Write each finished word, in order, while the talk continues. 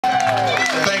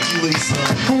you, Lisa.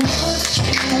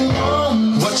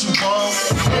 What you want?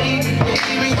 Baby,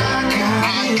 I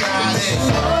got it.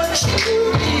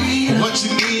 What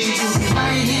you need?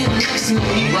 Right here next to me.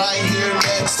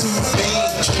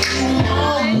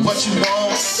 What you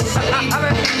want?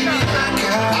 Baby, I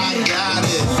got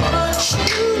it.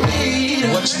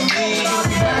 What you need?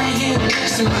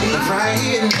 Right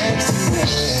here next to me.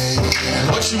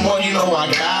 What you want, you know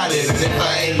I got it. And if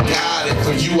I ain't got it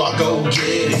for you, I'll go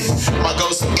get it. My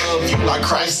ghost will love you like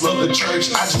Christ loved the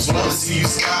church. I just wanna see you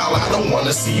smile, I don't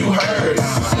wanna see you hurt.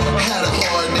 Had a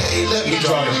hard day, let me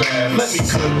draw the bath. Let me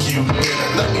cook you dinner,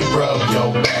 let me rub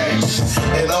your back.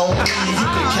 And on me, you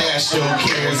can cast your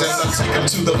cares as I take them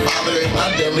to the Father in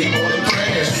my daily morning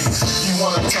prayer. You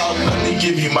wanna talk, let me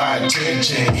give you my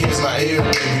attention. Here's my ear,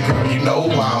 baby girl, you know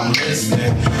why I'm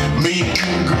listening. Me and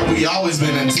you, girl, we always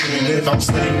been intimate. If I'm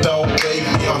asleep, don't wake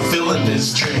me, I'm feeling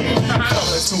this dream.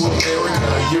 Coming to America,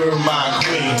 you're my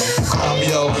queen. I'm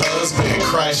your husband,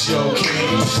 Christ your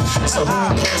king. So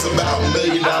who cares about $1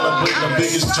 million ring? The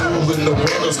biggest jewel in the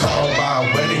world is called my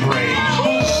wedding ring.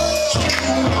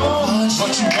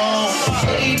 What you want?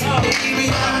 Baby,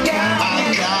 I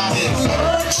got it.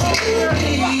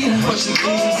 What you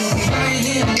need?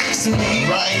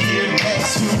 Right here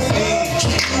next to me.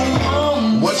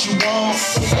 What you want?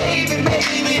 Baby,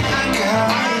 I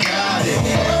got it.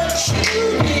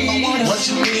 What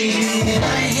you need?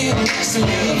 Right here next to me.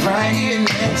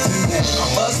 I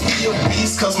must be a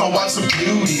beast cause my wife's a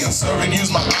beauty, and serving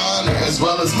you's my honor as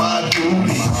well as my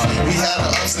duty. We had our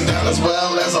ups and downs as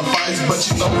well as our fights, but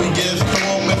you know we get through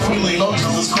them if we lean on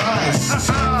Jesus Christ.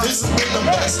 This has been the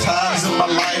best times in my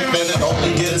life, and it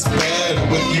only gets better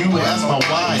with you as my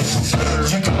wife.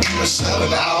 You can be Michelle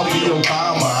and I'll be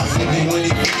Obama. I give you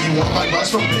anything you want, like much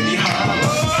from Benny Hanna.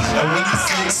 And when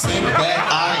you sit back,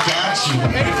 I got you.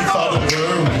 If you thought of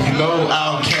worry, you know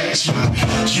I'll catch you.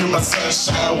 You're my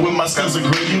sunshine with my skies of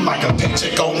gray. You like a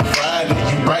paycheck on Friday,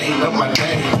 you brighten up my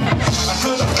day. I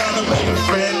could have found a better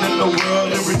friend in the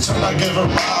world. In return, I give her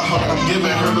my heart, I'm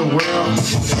giving her the world.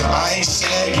 I ain't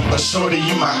shaggy, but shorty,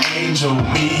 you my angel.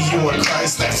 Me, you and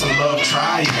Christ, that's a love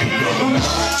triangle.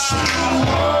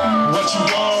 What you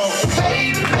want?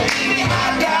 Baby,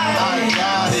 I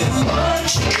got it.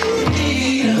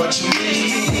 What you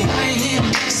need?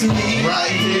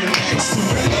 Right here next to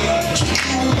me.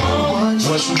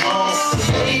 What you want?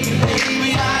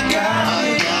 Baby, I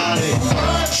got it.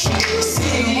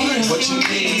 What you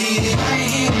need?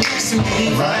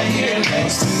 Right here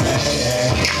next to me.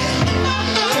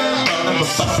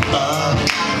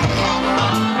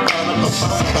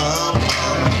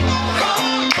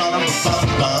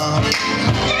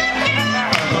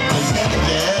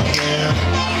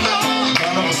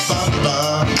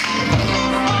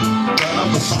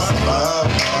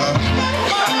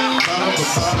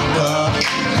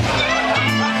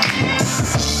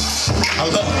 I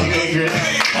love you, Ingrid.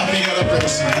 Happy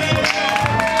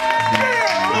anniversary.